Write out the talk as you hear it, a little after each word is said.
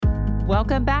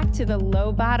Welcome back to the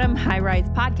Low Bottom High Rise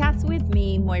podcast with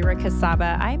me, Moira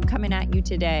Casaba. I'm coming at you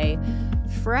today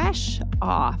fresh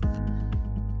off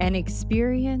an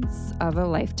experience of a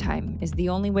lifetime is the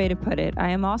only way to put it.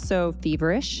 I am also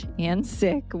feverish and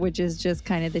sick, which is just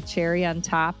kind of the cherry on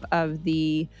top of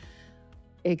the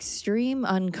extreme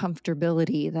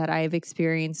uncomfortability that I've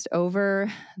experienced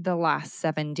over the last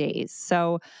 7 days.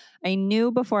 So I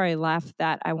knew before I left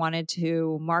that I wanted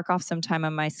to mark off some time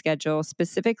on my schedule,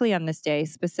 specifically on this day,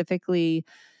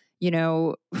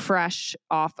 fresh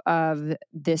off of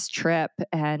this trip.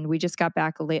 And we just got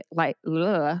back late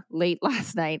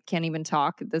last night. Can't even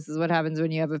talk. This is what happens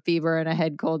when you have a fever and a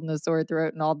head cold and a sore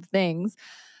throat and all the things.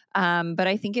 But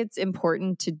I think it's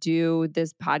important to do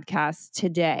this podcast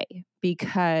today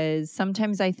because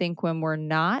sometimes I think when we're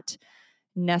not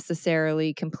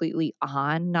necessarily completely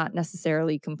on, not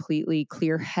necessarily completely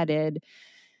clear-headed,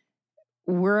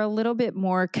 we're a little bit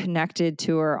more connected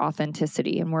to our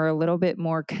authenticity and we're a little bit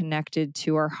more connected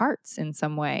to our hearts in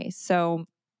some way. So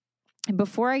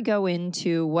before I go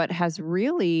into what has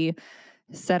really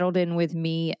settled in with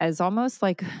me as almost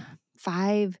like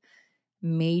 5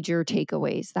 major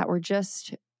takeaways that were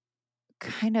just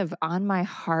kind of on my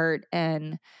heart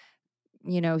and,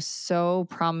 so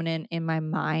prominent in my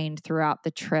mind throughout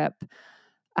the trip.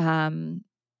 And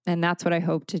that's what I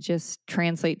hope to just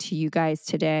translate to you guys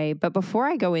today. But before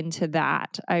I go into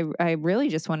that, I really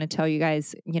just want to tell you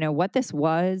guys, what this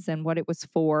was and what it was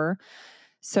for.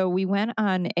 So we went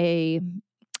on a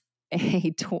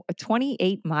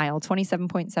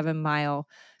 27.7 mile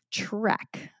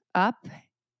trek up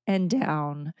and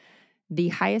down the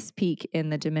highest peak in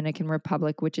the Dominican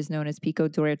Republic, which is known as Pico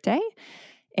Duarte.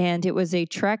 And it was a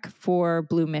trek for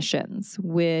Blue Missions,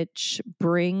 which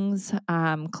brings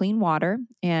clean water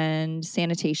and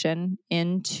sanitation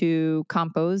into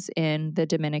campos in the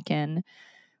Dominican,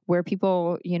 where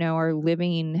people, are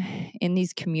living in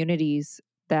these communities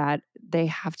that they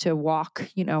have to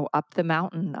walk, up the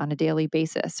mountain on a daily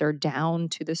basis or down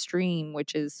to the stream,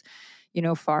 which is,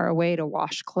 far away to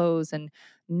wash clothes, and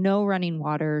no running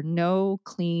water, no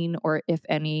clean or if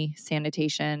any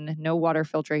sanitation, no water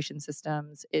filtration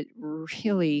systems. It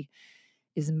really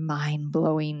is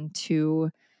mind-blowing to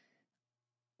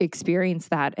experience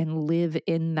that and live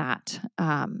in that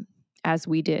as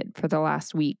we did for the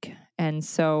last week. And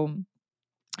so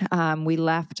we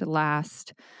left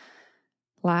last,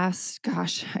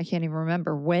 gosh, I can't even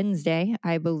remember, Wednesday,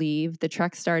 I believe. The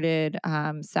trek started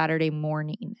Saturday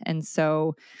morning. And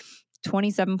so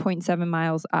 27.7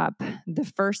 miles up the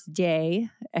first day.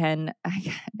 And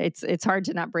it's hard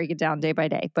to not break it down day by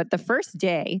day. But the first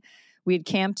day, we had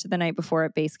camped the night before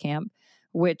at base camp,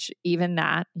 which even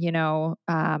that,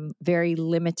 very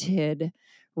limited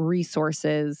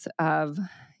resources of,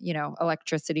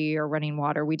 electricity or running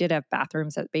water. We did have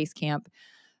bathrooms at base camp.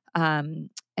 And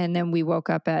then we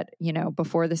woke up at,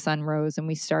 before the sun rose, and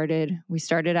we started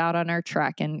out on our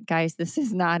trek. And guys, this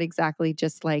is not exactly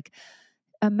just like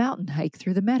a mountain hike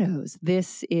through the meadows.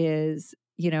 This is,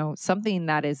 something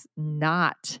that is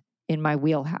not in my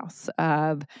wheelhouse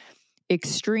of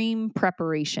extreme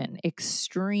preparation,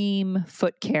 extreme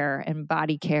foot care and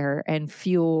body care and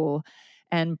fuel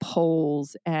and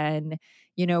poles and,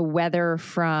 weather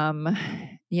from,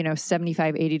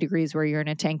 75, 80 degrees where you're in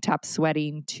a tank top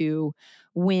sweating to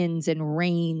winds and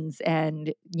rains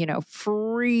and,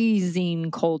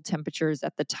 freezing cold temperatures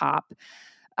at the top.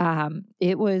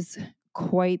 It was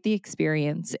quite the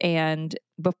experience. And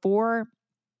before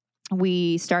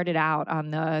we started out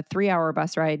on the 3-hour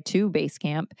bus ride to base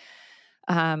camp,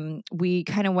 we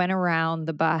kind of went around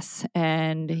the bus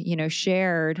and,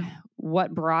 shared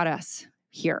what brought us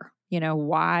here.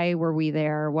 Why were we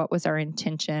there? What was our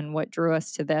intention? What drew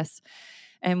us to this?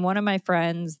 And one of my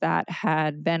friends that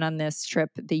had been on this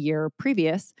trip the year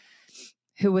previous,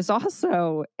 who was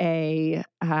also a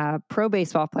pro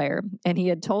baseball player, and he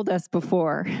had told us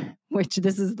before, which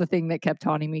this is the thing that kept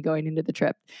haunting me going into the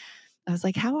trip. I was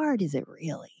like, how hard is it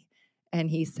really? And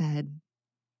he said,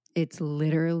 it's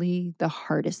literally the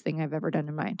hardest thing I've ever done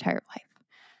in my entire life.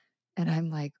 And I'm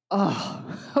like,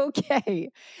 oh, okay,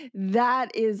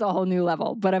 that is a whole new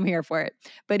level, but I'm here for it.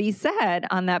 But he said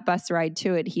on that bus ride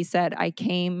to it, he said, I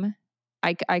come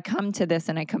to this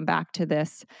and I come back to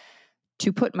this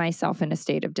to put myself in a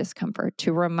state of discomfort,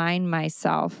 to remind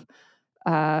myself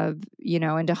of,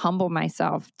 and to humble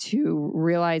myself, to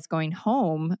realize going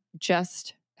home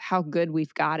just how good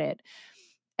we've got it.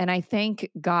 And I thank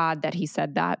God that he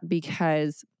said that,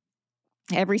 because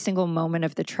every single moment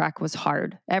of the trek was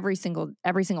hard, every single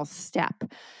step.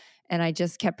 And I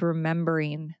just kept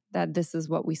remembering that this is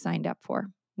what we signed up for.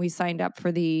 We signed up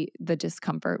for the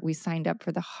discomfort. We signed up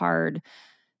for the hard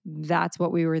that's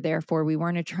what we were there for. We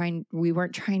weren't trying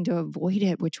to avoid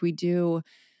it, which we do.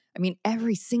 I mean,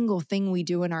 every single thing we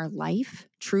do in our life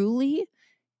truly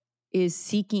is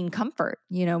seeking comfort.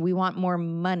 We want more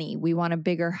money. We want a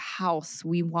bigger house.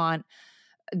 We want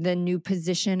the new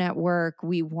position at work.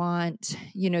 We want,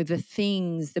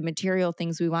 the material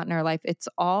things we want in our life. It's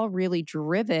all really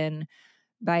driven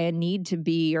by a need to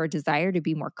be or desire to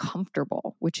be more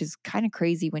comfortable, which is kind of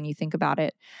crazy when you think about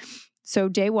it. So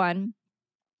day one,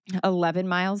 11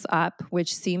 miles up,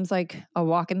 which seems like a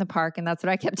walk in the park. And that's what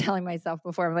I kept telling myself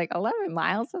before. I'm like, 11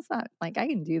 miles? That's not like I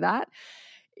can do that.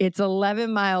 It's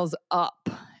 11 miles up.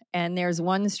 And there's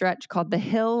one stretch called the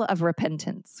Hill of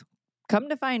Repentance. Come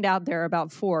to find out, there are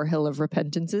about 4 Hill of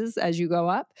Repentances as you go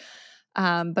up.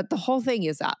 But the whole thing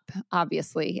is up,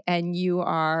 obviously. And you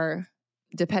are,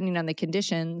 depending on the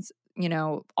conditions,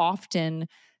 often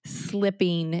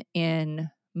slipping in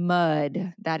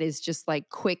mud that is just like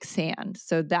quicksand.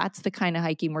 So that's the kind of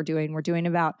hiking we're doing. We're doing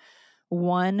about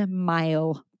 1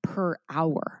 mile per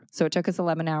hour. So it took us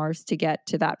 11 hours to get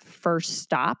to that first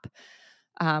stop,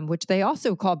 which they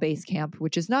also call base camp,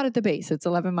 which is not at the base. It's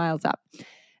 11 miles up.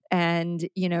 And,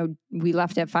 we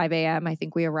left at 5 a.m. I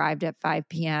think we arrived at 5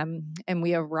 p.m. And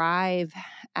we arrive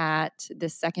at the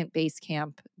second base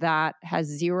camp that has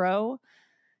 0,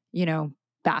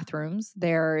 bathrooms.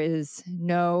 There is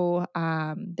no,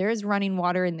 there is running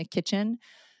water in the kitchen,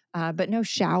 but no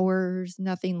showers,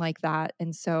 nothing like that.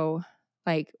 And so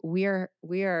like we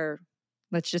are,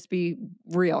 let's just be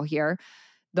real here.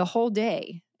 The whole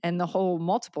day and the whole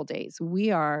multiple days,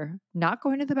 we are not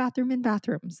going to the bathroom in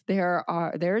bathrooms.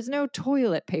 There's no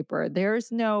toilet paper.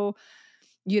 There's no,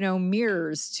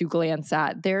 mirrors to glance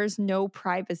at. There's no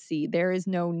privacy. There is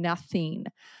no nothing.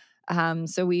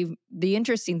 So the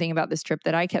interesting thing about this trip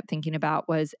that I kept thinking about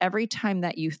was every time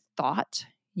that you thought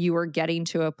you were getting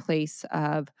to a place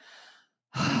of,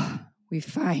 we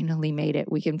finally made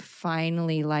it. We can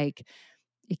finally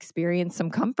experience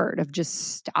some comfort of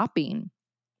just stopping.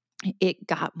 It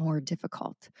got more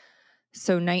difficult.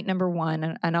 So night number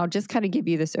 1, and I'll just kind of give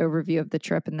you this overview of the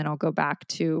trip, and then I'll go back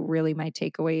to really my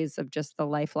takeaways of just the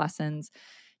life lessons.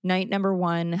 Night number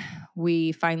 1,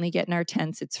 we finally get in our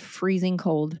tents. It's freezing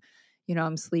cold.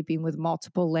 I'm sleeping with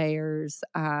multiple layers,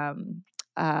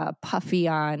 puffy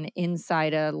on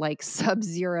inside a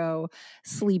sub-zero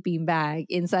sleeping bag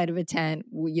inside of a tent,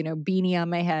 beanie on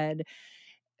my head,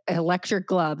 electric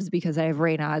gloves because I have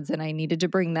Raynaud's and I needed to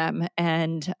bring them.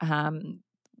 And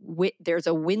there's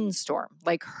a windstorm,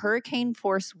 like hurricane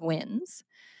force winds,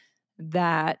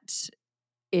 that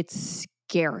it's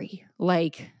scary.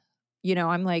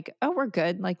 I'm like, oh, we're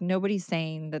good. Like nobody's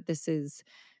saying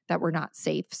that we're not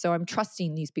safe. So I'm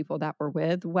trusting these people that we're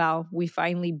with. Well, we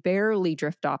finally barely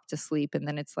drift off to sleep. And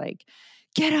then it's like,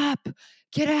 get up,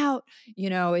 get out,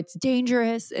 it's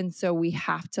dangerous. And so we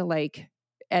have to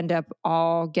end up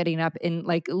all getting up and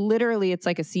literally it's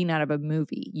like a scene out of a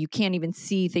movie. You can't even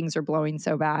see, things are blowing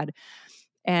so bad.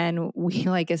 And we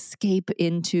escape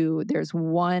into, there's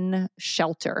one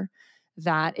shelter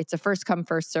that it's a first come,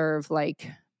 first serve,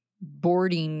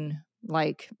 boarding,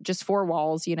 just 4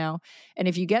 walls, and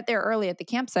if you get there early at the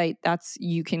campsite,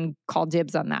 you can call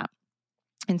dibs on that.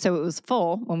 And so it was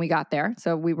full when we got there.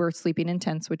 So we were sleeping in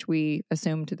tents, which we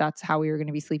assumed that's how we were going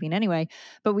to be sleeping anyway,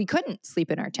 but we couldn't sleep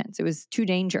in our tents. It was too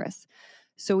dangerous.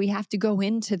 So we have to go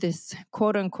into this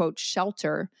quote unquote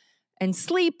shelter and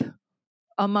sleep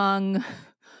among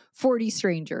 40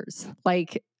 strangers,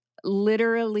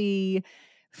 literally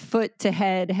foot to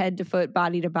head to foot,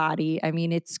 body to body. I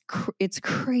mean, it's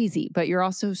crazy, but you're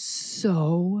also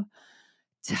so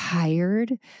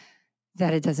tired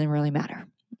that it doesn't really matter.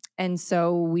 And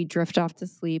so we drift off to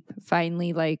sleep,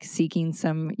 finally seeking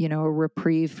some, a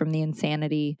reprieve from the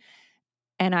insanity.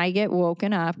 And I get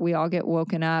woken up, we all get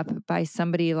woken up by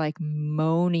somebody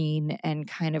moaning and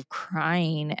kind of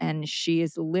crying. And she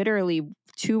is literally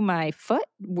to my foot,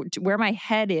 where my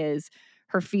head is.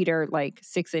 Her feet are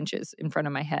 6 inches in front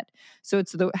of my head. So it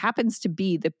happens to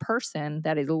be the person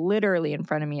that is literally in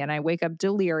front of me. And I wake up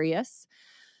delirious,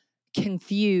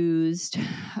 confused,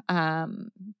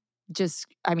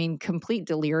 complete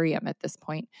delirium at this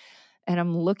point. And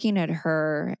I'm looking at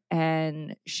her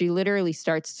and she literally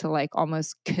starts to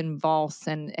almost convulse,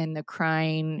 and the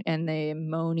crying and the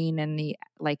moaning and the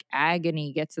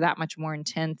agony gets that much more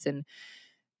intense. And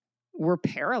we're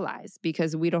paralyzed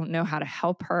because we don't know how to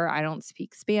help her. I don't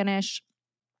speak Spanish.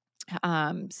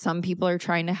 Some people are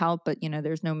trying to help, but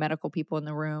there's no medical people in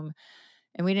the room.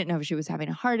 And we didn't know if she was having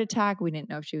a heart attack. We didn't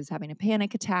know if she was having a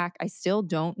panic attack. I still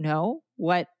don't know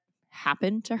what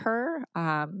happened to her.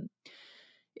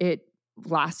 It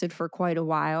lasted for quite a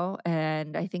while.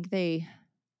 And I think they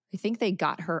I think they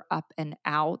got her up and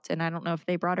out, and I don't know if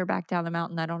they brought her back down the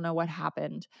mountain. I don't know what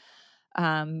happened.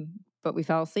 But we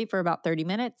fell asleep for about 30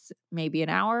 minutes, maybe an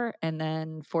hour, and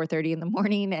then 4:30 in the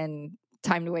morning and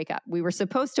time to wake up. We were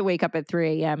supposed to wake up at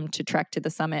 3 a.m. to trek to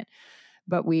the summit,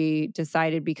 but we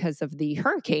decided because of the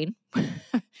hurricane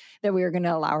that we were going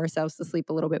to allow ourselves to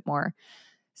sleep a little bit more.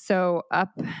 So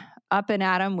up and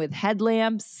at 'em with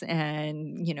headlamps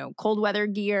and, cold weather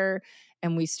gear,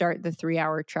 and we start the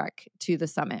 3-hour trek to the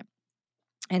summit.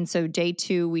 And so day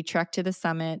 2, we trek to the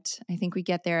summit. I think we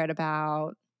get there at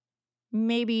about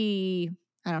maybe,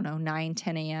 9,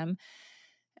 10 a.m.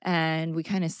 And we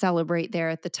kind of celebrate there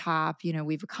at the top.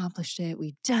 We've accomplished it.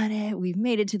 We've done it. We've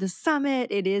made it to the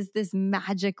summit. It is this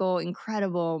magical,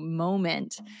 incredible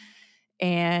moment.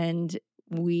 And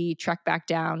we trek back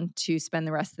down to spend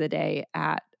the rest of the day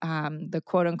at the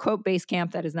quote unquote base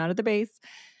camp that is not at the base.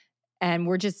 And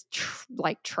we're just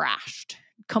trashed,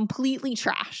 completely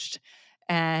trashed.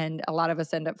 And a lot of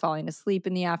us end up falling asleep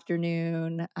in the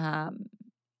afternoon.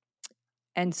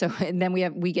 And then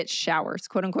we get showers,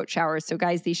 quote unquote showers. So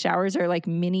guys, these showers are like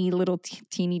mini little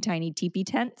teeny tiny teepee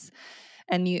tents.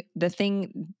 And the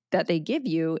thing that they give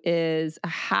you is a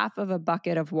half of a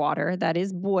bucket of water that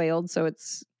is boiled. So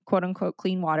it's quote unquote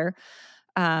clean water.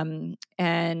 And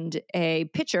a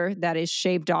pitcher that is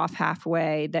shaved off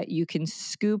halfway that you can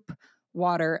scoop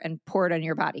water and pour it on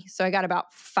your body. So I got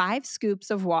about 5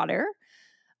 scoops of water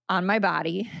on my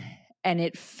body, and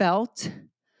it felt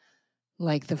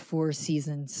like the Four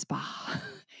Seasons spa.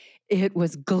 It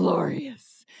was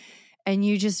glorious. And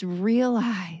you just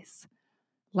realize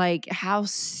how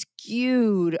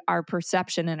skewed our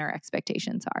perception and our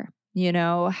expectations are.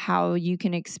 How you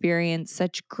can experience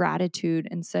such gratitude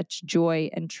and such joy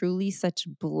and truly such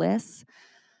bliss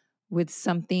with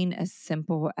something as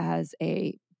simple as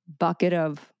a bucket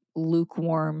of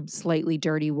lukewarm, slightly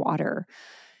dirty water.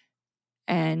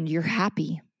 And you're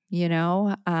happy,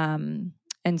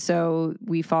 and so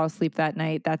we fall asleep that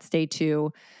night. That's day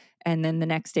 2. And then the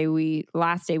next day,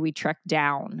 last day we trek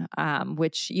down,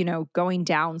 which, going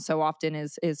down so often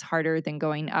is harder than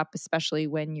going up, especially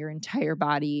when your entire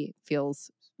body feels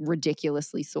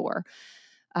ridiculously sore.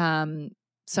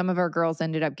 Some of our girls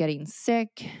ended up getting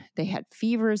sick. They had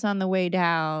fevers on the way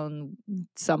down.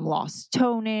 Some lost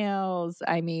toenails.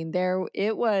 I mean,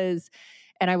 it was.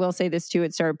 And I will say this too,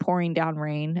 it started pouring down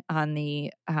rain on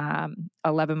the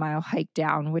 11-mile hike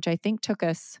down, which I think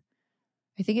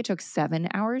it took 7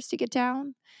 hours to get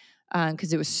down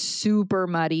because it was super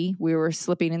muddy. We were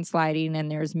slipping and sliding, and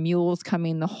there's mules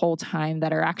coming the whole time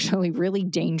that are actually really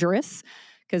dangerous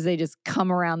because they just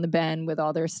come around the bend with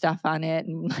all their stuff on it.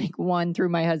 And one threw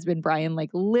my husband, Brian,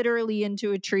 literally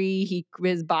into a tree.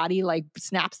 His body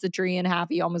snaps the tree in half.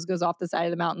 He almost goes off the side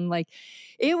of the mountain.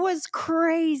 It was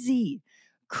crazy.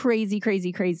 Crazy,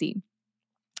 crazy, crazy.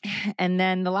 And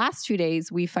then the last 2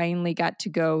 days, we finally got to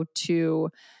go to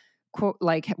quote,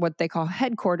 what they call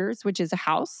headquarters, which is a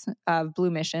house of Blue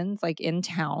Missions, in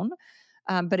town.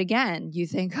 But again, you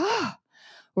think,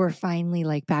 we're finally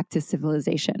back to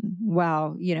civilization.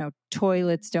 Well,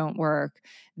 toilets don't work.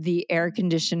 The air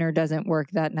conditioner doesn't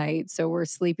work that night. So we're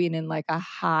sleeping in a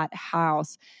hot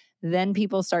house. Then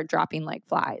people start dropping like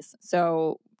flies.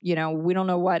 So we don't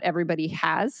know what everybody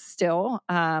has still.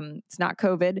 It's not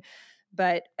COVID,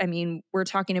 but I mean, we're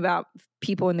talking about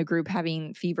people in the group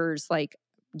having fevers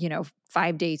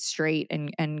 5 days straight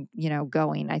and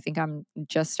going. I think I'm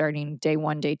just starting day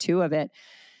 1, day 2 of it.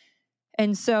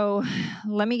 And so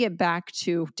let me get back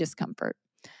to discomfort.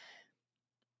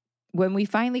 When we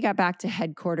finally got back to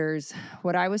headquarters,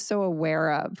 what I was so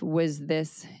aware of was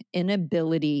this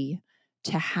inability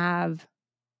to have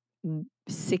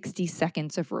 60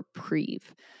 seconds of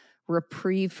reprieve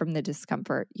from the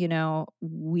discomfort.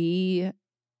 We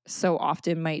so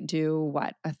often might do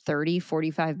a 30,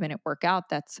 45-minute workout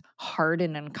that's hard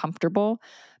and uncomfortable,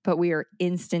 but we are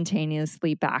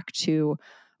instantaneously back to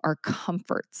our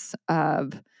comforts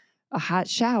of a hot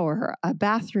shower, a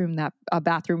bathroom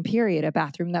period, a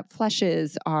bathroom that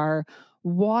flushes, our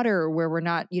water where we're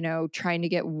not, trying to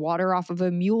get water off of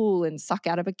a mule and suck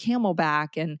out of a camelback,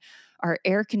 and our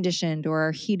air conditioned or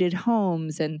our heated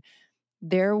homes. And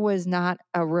there was not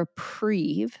a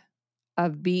reprieve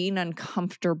of being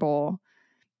uncomfortable,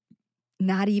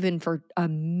 not even for a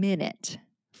minute,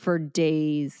 for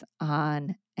days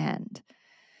on end.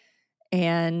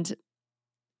 And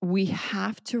we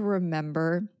have to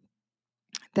remember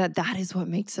that is what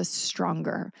makes us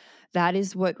stronger. That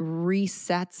is what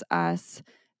resets us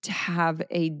to have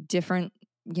a different,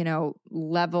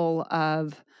 level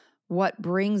of what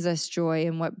brings us joy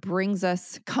and what brings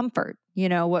us comfort,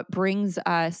 what brings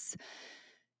us,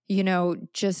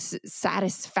 just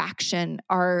satisfaction,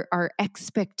 our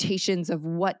expectations of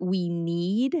what we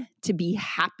need to be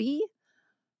happy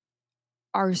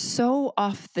are so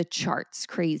off the charts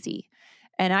crazy.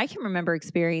 And I can remember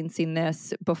experiencing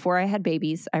this before I had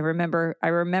babies. I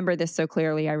remember this so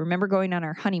clearly. I remember going on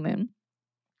our honeymoon.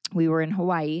 We were in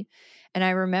Hawaii. And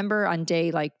I remember on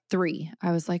day 3,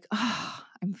 I was like, oh,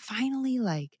 I'm finally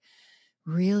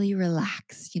really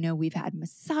relaxed. We've had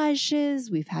massages,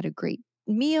 we've had a great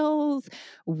meals,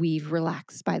 we've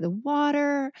relaxed by the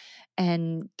water.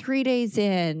 And 3 days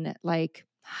in, I'm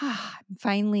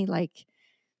finally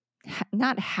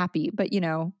not happy, but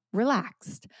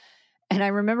relaxed. And I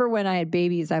remember when I had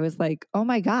babies, I was like, oh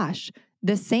my gosh,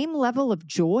 the same level of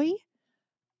joy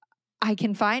I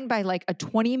can find by a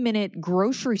 20-minute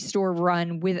grocery store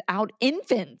run without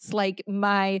infants.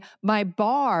 My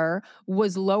bar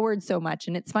was lowered so much.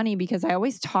 And it's funny because I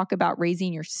always talk about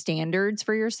raising your standards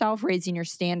for yourself, raising your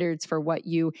standards for what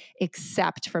you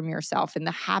accept from yourself and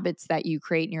the habits that you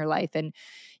create in your life, and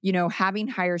having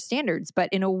higher standards. But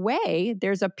in a way,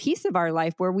 there's a piece of our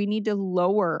life where we need to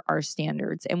lower our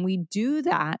standards. And we do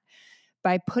that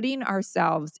by putting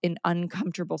ourselves in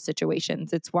uncomfortable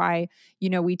situations. It's why,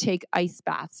 we take ice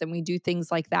baths and we do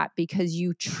things like that, because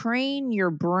you train your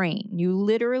brain. You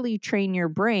literally train your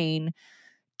brain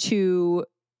to,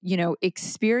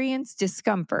 experience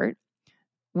discomfort,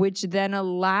 which then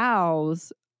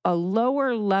allows a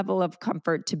lower level of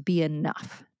comfort to be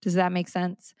enough. Does that make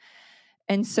sense?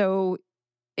 And so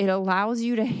it allows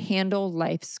you to handle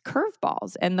life's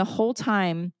curveballs. And the whole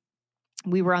time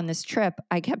we were on this trip,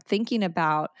 I kept thinking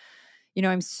about,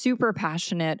 I'm super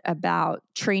passionate about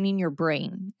training your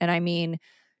brain. And I mean,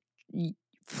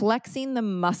 flexing the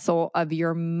muscle of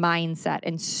your mindset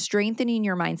and strengthening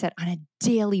your mindset on a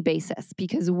daily basis.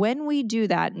 Because when we do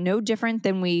that, no different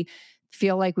than we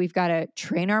feel like we've got to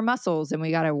train our muscles and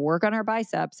we got to work on our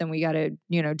biceps and we got to,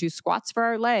 do squats for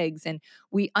our legs. And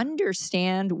we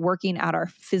understand working out our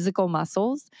physical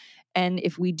muscles. And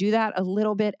if we do that a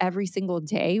little bit every single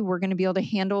day, we're going to be able to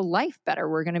handle life better.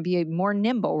 We're going to be more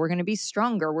nimble. We're going to be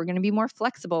stronger. We're going to be more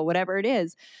flexible, whatever it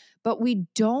is. But we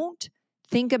don't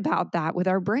think about that with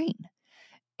our brain.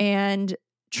 And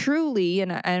truly,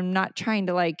 and I'm not trying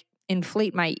to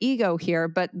inflate my ego here,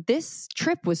 but this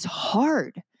trip was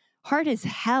hard as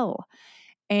hell.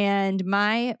 And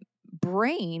my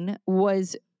brain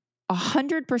was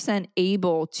 100%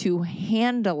 able to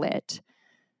handle it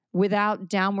without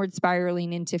downward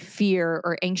spiraling into fear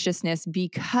or anxiousness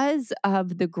because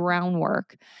of the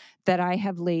groundwork that I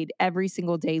have laid every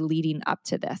single day leading up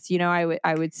to this.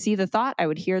 I would see the thought, I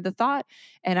would hear the thought,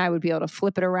 and I would be able to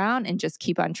flip it around and just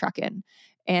keep on trucking.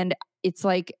 And it's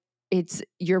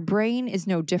your brain is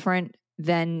no different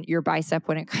than your bicep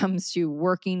when it comes to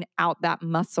working out that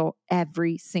muscle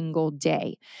every single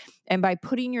day. And by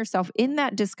putting yourself in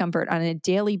that discomfort on a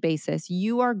daily basis,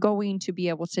 you are going to be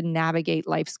able to navigate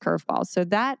life's curveballs. So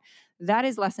that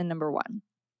is lesson number 1.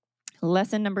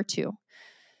 Lesson number 2.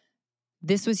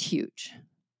 This was huge.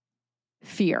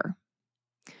 Fear.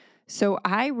 So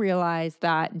I realized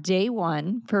that day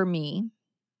 1 for me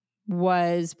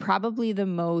was probably the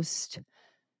most,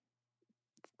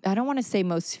 I don't want to say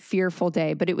most fearful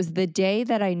day, but it was the day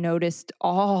that I noticed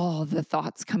all the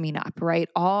thoughts coming up, right?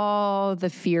 All the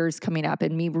fears coming up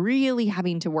and me really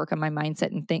having to work on my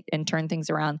mindset and think and turn things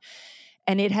around.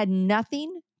 And it had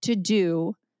nothing to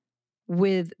do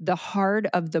with the hard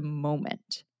of the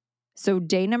moment. So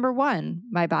day number 1,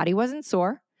 my body wasn't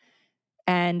sore.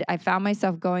 And I found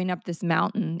myself going up this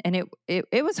mountain, and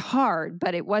it was hard,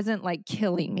 but it wasn't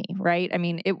killing me, right? I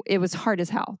mean, it was hard as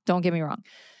hell. Don't get me wrong.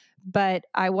 But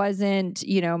I wasn't,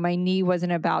 my knee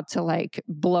wasn't about to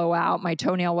blow out. My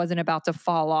toenail wasn't about to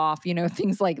fall off,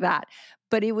 things like that.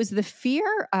 But it was the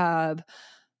fear of,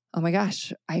 oh my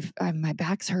gosh, my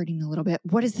back's hurting a little bit.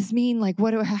 What does this mean?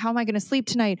 How am I going to sleep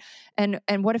tonight? And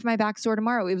what if my back's sore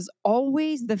tomorrow? It was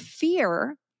always the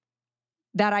fear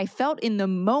that I felt in the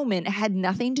moment had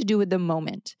nothing to do with the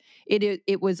moment.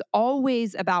 It was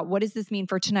always about, what does this mean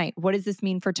for tonight? What does this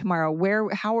mean for tomorrow?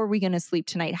 How are we going to sleep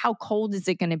tonight? How cold is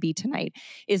it going to be tonight?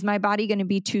 Is my body going to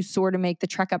be too sore to make the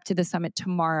trek up to the summit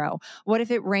tomorrow? What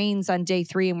if it rains on day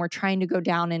 3 and we're trying to go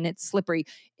down and it's slippery?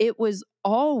 It was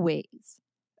always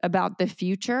about the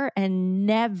future and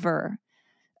never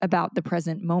about the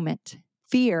present moment.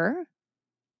 Fear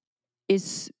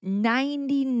is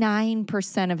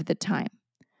 99% of the time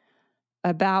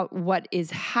about what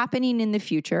is happening in the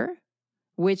future,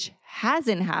 which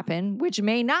hasn't happened, which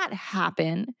may not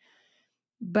happen,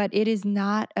 but it is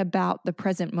not about the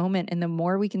present moment. And the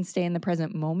more we can stay in the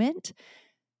present moment,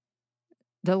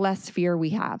 the less fear we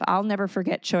have. I'll never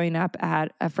forget showing up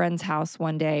at a friend's house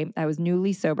one day. I was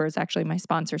newly sober. It's actually my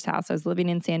sponsor's house. I was living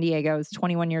in San Diego. I was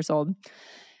 21 years old.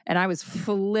 And I was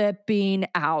flipping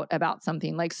out about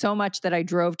something, like so much that I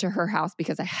drove to her house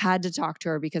because I had to talk to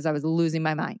her because I was losing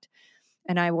my mind.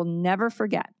 And I will never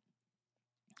forget.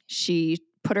 She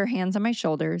put her hands on my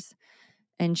shoulders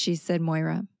and she said,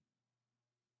 Moira,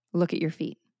 look at your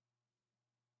feet.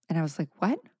 And I was like,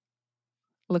 what?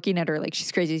 Looking at her like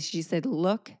she's crazy. She said,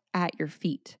 look at your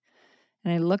feet.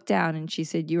 And I looked down and she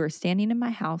said, you are standing in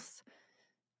my house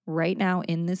right now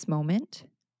in this moment.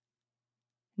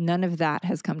 None of that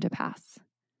has come to pass.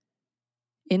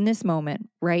 In this moment,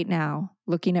 right now,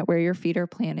 looking at where your feet are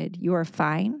planted, you are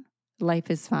fine. Life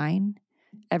is fine.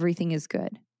 Everything is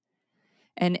good.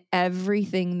 And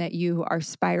everything that you are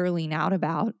spiraling out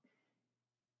about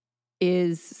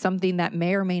is something that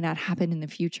may or may not happen in the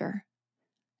future.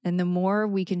 And the more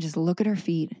we can just look at our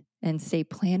feet and stay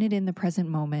planted in the present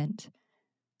moment,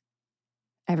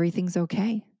 everything's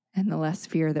okay. And the less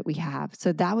fear that we have.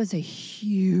 So that was a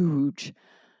huge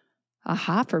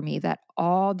aha for me, that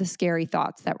all the scary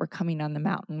thoughts that were coming on the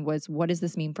mountain was, what does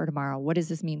this mean for tomorrow? What does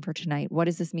this mean for tonight? What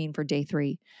does this mean for day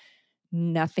 3?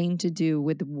 Nothing to do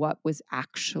with what was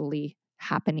actually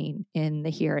happening in the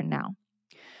here and now.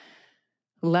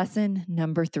 Lesson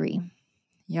number 3,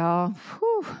 y'all,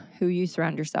 who you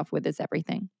surround yourself with is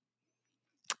everything.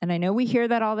 And I know we hear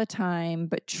that all the time,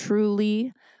 but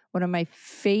truly one of my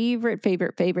favorite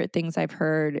things I've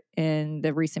heard in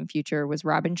the recent future was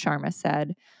Robin Sharma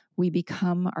said, we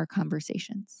become our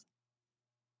conversations.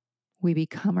 We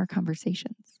become our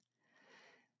conversations.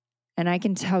 And I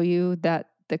can tell you that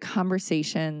the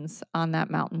conversations on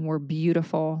that mountain were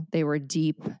beautiful. They were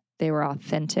deep. They were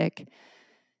authentic.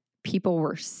 People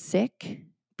were sick.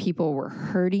 People were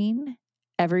hurting.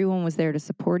 Everyone was there to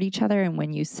support each other. And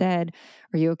when you said,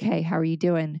 are you okay? How are you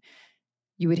doing?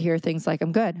 You would hear things like,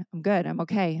 I'm good. I'm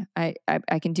okay.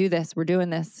 I can do this. We're doing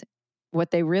this.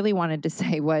 What they really wanted to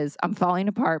say was, I'm falling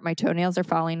apart. My toenails are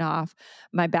falling off.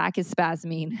 My back is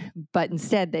spasming. But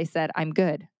instead they said, I'm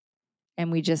good. And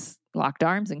we just locked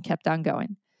arms and kept on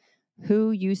going.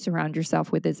 Who you surround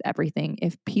yourself with is everything.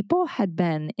 If people had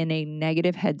been in a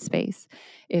negative headspace,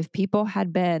 if people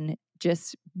had been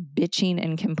just bitching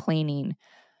and complaining,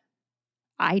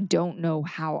 I don't know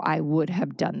how I would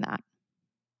have done that.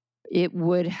 It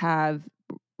would have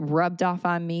rubbed off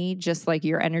on me, just like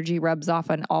your energy rubs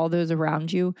off on all those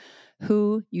around you.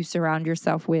 Who you surround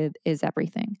yourself with is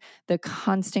everything. The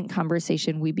constant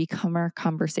conversation, we become our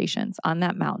conversations on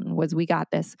that mountain was, we got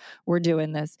this. We're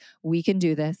doing this. We can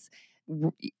do this.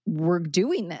 We're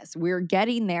doing this. We're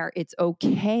getting there. It's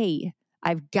okay.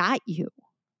 I've got you,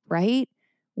 right?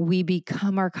 We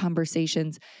become our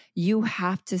conversations. You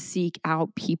have to seek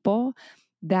out people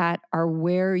that are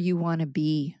where you want to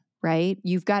be, right?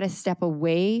 You've got to step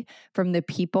away from the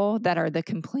people that are the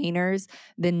complainers,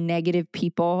 the negative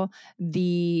people,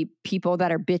 the people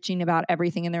that are bitching about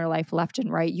everything in their life left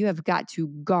and right. You have got to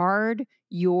guard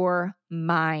your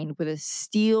mind with a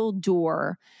steel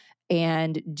door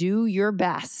and do your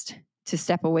best to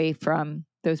step away from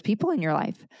those people in your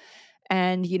life.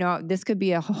 And, this could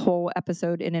be a whole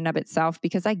episode in and of itself,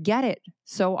 because I get it.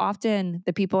 So often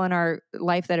the people in our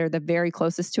life that are the very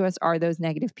closest to us are those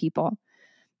negative people.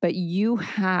 But you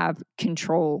have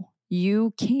control.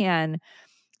 You can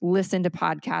listen to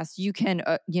podcasts. You can,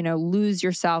 lose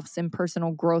yourself in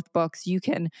personal growth books. You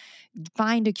can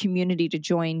find a community to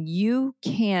join. You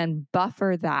can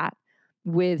buffer that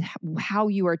with how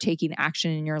you are taking action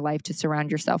in your life to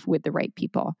surround yourself with the right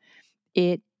people.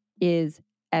 It is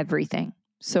everything.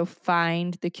 So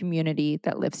find the community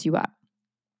that lifts you up.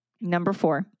 Number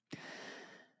 4.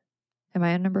 Am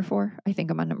I on number 4? I think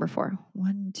I'm on number 4.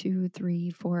 1, 2,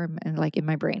 3, 4, and like in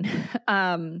my brain.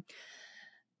 I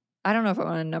don't know if I'm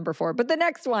on number 4, but the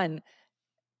next one.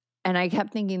 And I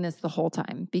kept thinking this the whole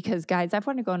time because, guys, I've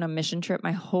wanted to go on a mission trip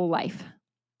my whole life.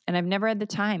 And I've never had the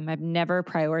time. I've never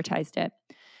prioritized it.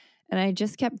 And I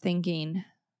just kept thinking,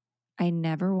 I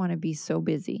never want to be so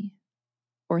busy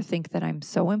or think that I'm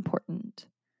so important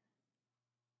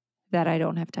that I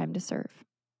don't have time to serve.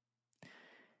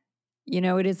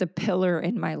 It is a pillar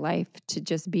in my life to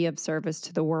just be of service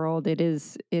to the world. It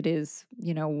is,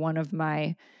 one of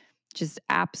my just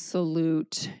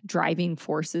absolute driving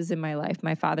forces in my life.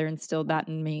 My father instilled that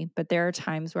in me, but there are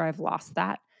times where I've lost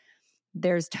that.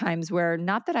 There's times where,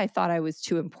 not that I thought I was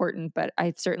too important, but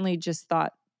I certainly just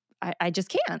thought I just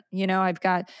can't. I've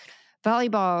got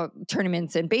volleyball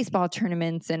tournaments and baseball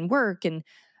tournaments and work, and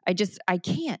I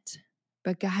can't.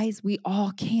 But guys, we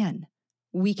all can.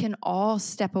 We can all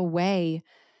step away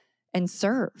and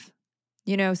serve.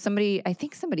 I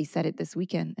think somebody said it this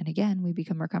weekend, and again, we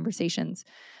become our conversations.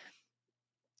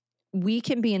 We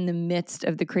can be in the midst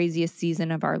of the craziest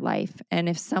season of our life. And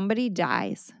if somebody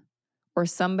dies or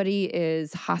somebody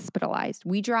is hospitalized,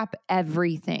 we drop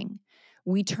everything.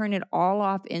 We turn it all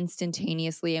off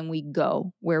instantaneously and we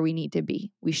go where we need to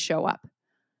be. We show up.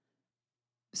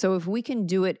 So if we can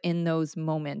do it in those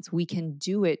moments, we can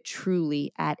do it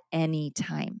truly at any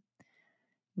time.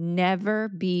 Never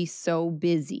be so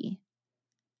busy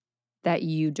that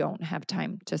you don't have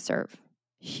time to serve.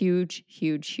 Huge,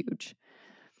 huge, huge,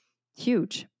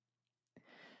 huge.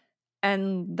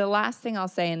 And the last thing I'll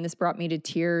say, and this brought me to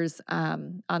tears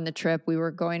on the trip, we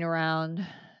were going around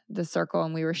the circle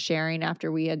and we were sharing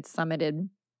after we had summited.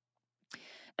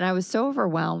 And I was so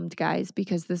overwhelmed, guys,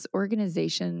 because this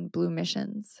organization, Blue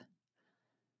Missions,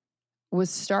 was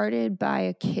started by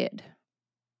a kid.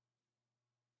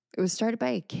 It was started by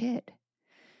a kid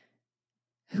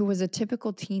who was a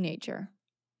typical teenager.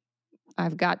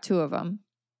 I've got 2 of them.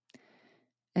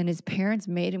 And his parents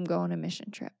made him go on a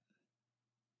mission trip.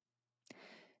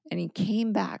 And he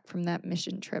came back from that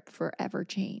mission trip forever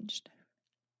changed.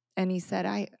 And he said,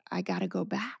 I got to go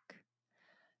back.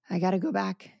 I got to go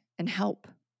back and help.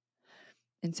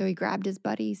 And so he grabbed his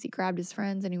buddies, he grabbed his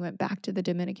friends, and he went back to the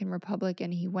Dominican Republic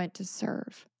and he went to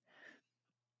serve.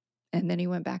 And then he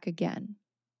went back again.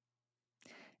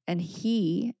 And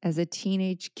he, as a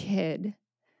teenage kid,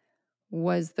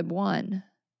 was the one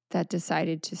that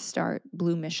decided to start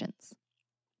Blue Missions.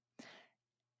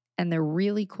 And the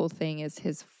really cool thing is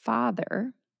his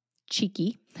father,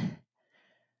 Cheeky,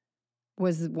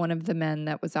 was one of the men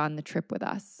that was on the trip with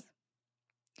us.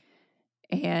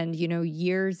 And,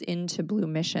 years into Blue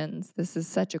Missions, this is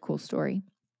such a cool story.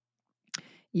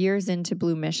 Years into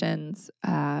Blue Missions,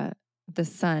 the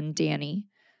son, Danny,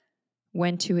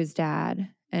 went to his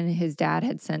dad, and his dad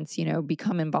had since,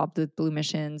 become involved with Blue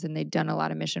Missions, and they'd done a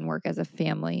lot of mission work as a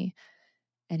family.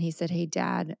 And he said, "Hey,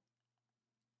 Dad,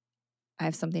 I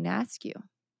have something to ask you.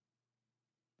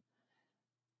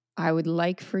 I would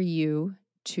like for you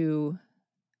to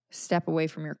step away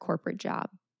from your corporate job.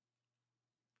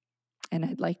 And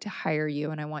I'd like to hire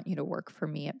you, and I want you to work for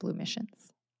me at Blue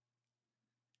Missions."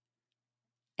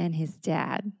 And his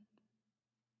dad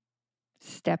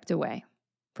stepped away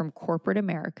from corporate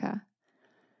America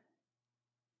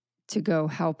to go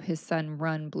help his son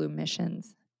run Blue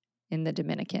Missions in the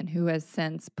Dominican, who has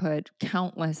since put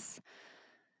countless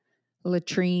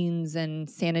latrines and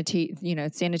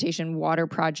sanitation water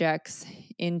projects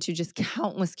into just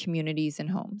countless communities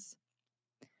and homes.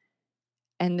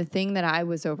 And the thing that I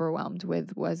was overwhelmed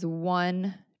with was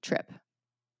one trip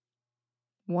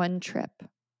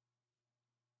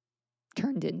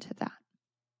turned into that.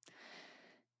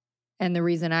 And the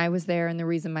reason I was there and the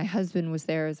reason my husband was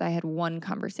there is I had one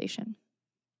conversation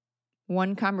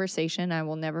I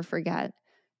will never forget.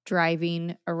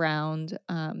 Driving around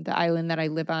the island that I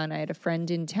live on, I had a friend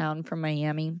in town from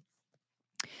Miami.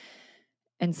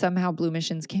 And somehow Blue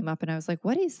Missions came up and I was like,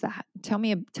 "What is that? Tell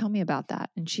me about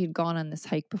that." And she had gone on this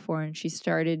hike before and she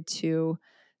started to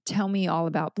tell me all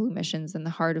about Blue Missions and the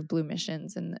heart of Blue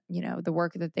Missions and, the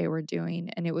work that they were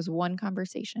doing. And it was one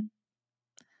conversation.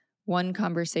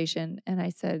 And I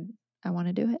said, "I want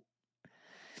to do it."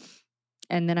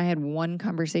 And then I had one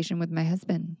conversation with my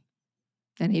husband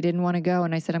and he didn't want to go.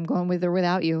 And I said, "I'm going with or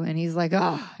without you." And he's like,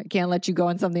 "Oh, I can't let you go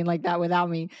on something like that without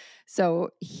me."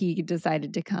 So he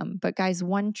decided to come. But guys,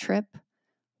 one trip,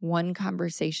 one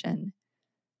conversation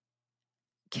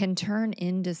can turn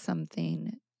into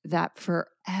something that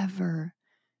forever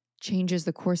changes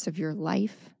the course of your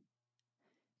life,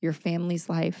 your family's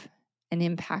life, and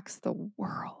impacts the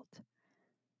world.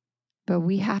 But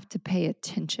we have to pay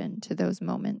attention to those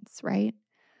moments, right?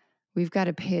 We've got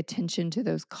to pay attention to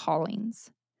those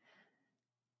callings.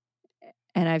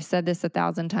 And I've said this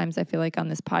 1,000 times, I feel like, on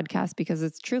this podcast, because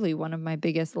it's truly one of my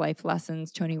biggest life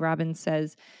lessons. Tony Robbins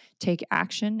says, take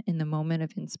action in the moment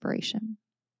of inspiration.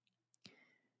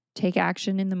 Take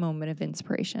action in the moment of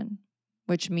inspiration,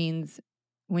 which means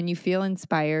when you feel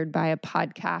inspired by a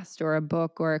podcast or a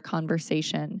book or a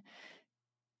conversation,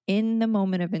 in the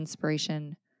moment of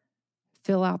inspiration,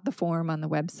 fill out the form on the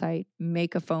website,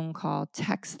 make a phone call,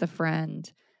 text the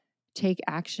friend, take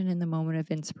action in the moment of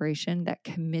inspiration that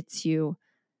commits you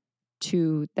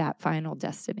to that final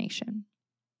destination.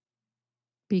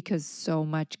 Because so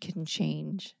much can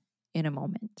change in a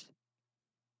moment.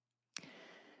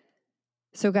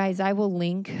 So guys, I will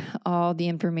link all the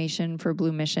information for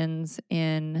Blue Missions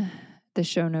in the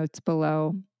show notes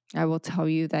below. I will tell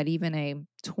you that even a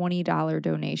 $20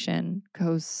 donation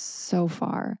goes so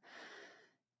far.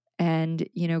 And,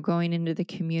 going into the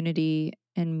community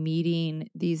and meeting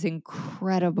these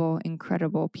incredible,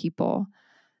 incredible people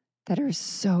that are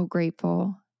so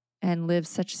grateful and live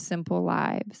such simple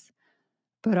lives,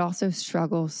 but also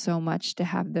struggle so much to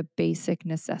have the basic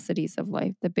necessities of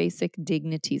life, the basic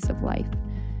dignities of life.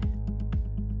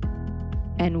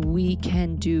 And we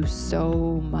can do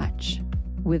so much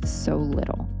with so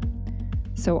little.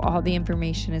 So all the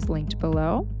information is linked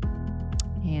below.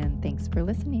 And thanks for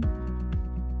listening.